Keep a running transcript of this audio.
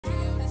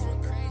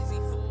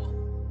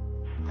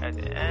at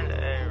the end of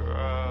the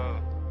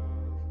road,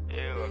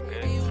 you will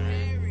get to me.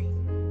 You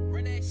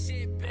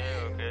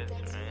will get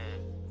to me.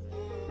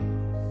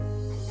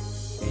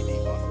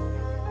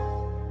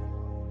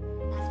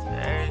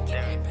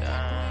 Everything we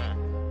done,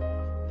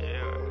 you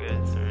will get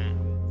to me.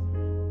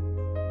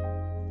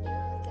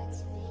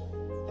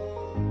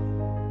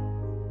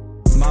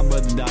 My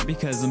brother died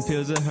because them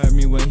pills that hurt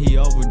me when he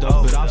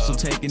overdosed. But I'm still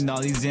taking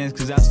all these ends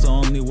cause that's the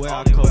only way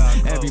I cope.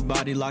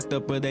 Everybody locked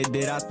up but they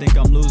did, I think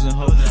I'm losing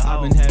hope.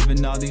 I've been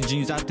having all these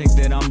dreams, I think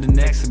that I'm the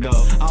next to go.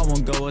 I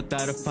won't go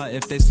without a fight,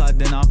 if they slide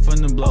then I'm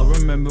finna blow.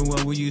 Remember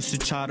when we used to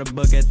try to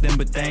buck at them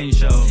but they ain't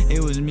show. It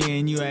was me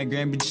and you at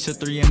Grand Beach till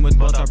 3 AM with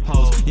both our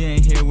posts. You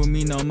ain't here with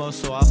me no more,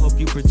 so I hope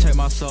you protect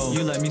my soul.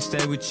 You let me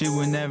stay with you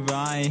whenever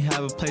I ain't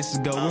have a place to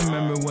go.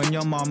 Remember when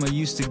your mama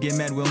used to get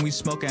mad when we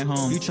smoke at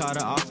home. You try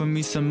to offer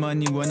me some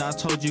money when I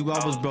told you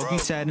I was broke. You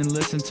sat and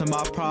listened to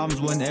my problems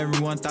when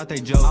everyone thought they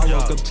joked. I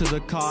woke up to the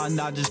call and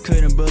I just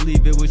couldn't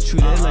believe it was true.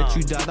 They let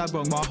you die, that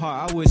broke my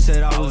heart. I wish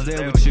that I was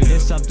there with you.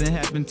 If something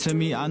happened to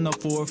me, I know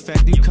for a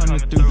fact you coming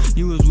through.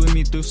 You was with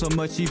me through so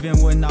much even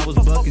when I was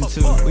bucking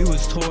too. We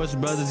was Taurus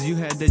brothers, you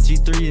had the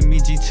G3 and me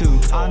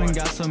G2. I done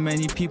got so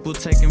many people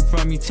taken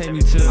from me, take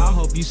me to. I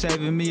hope you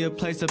saving me a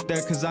place up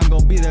there cause I'm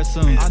gon' be there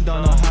soon. I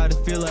don't know how to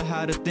feel or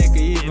how to think or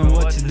even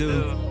what to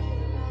do.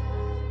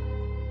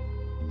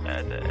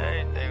 After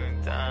everything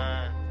we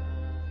done,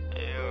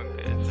 you were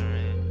good to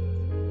me.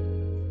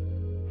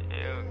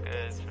 You were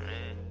good to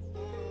me.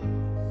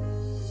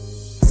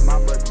 My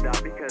brother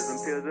died because them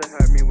pills that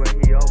hurt me when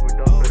he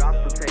overdosed. But I'm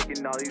still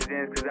taking all these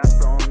ends cause that's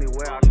the only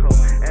way I cope.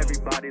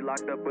 Everybody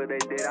locked up but they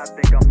did, I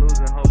think I'm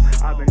losing hope.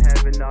 I've been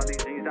having all these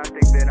dreams, I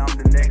think that I'm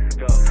the next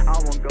to go. I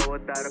won't go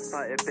without a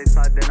fight, if they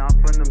slide then I'm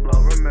finna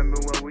blow.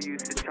 Remember when we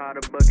used to try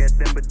to buck at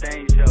them but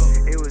they ain't show.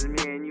 It was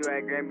me and you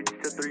at Grand Beach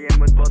till 3 AM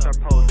with both our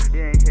posts.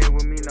 You ain't here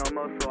with me no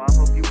more, so I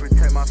hope you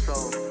protect my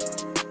soul.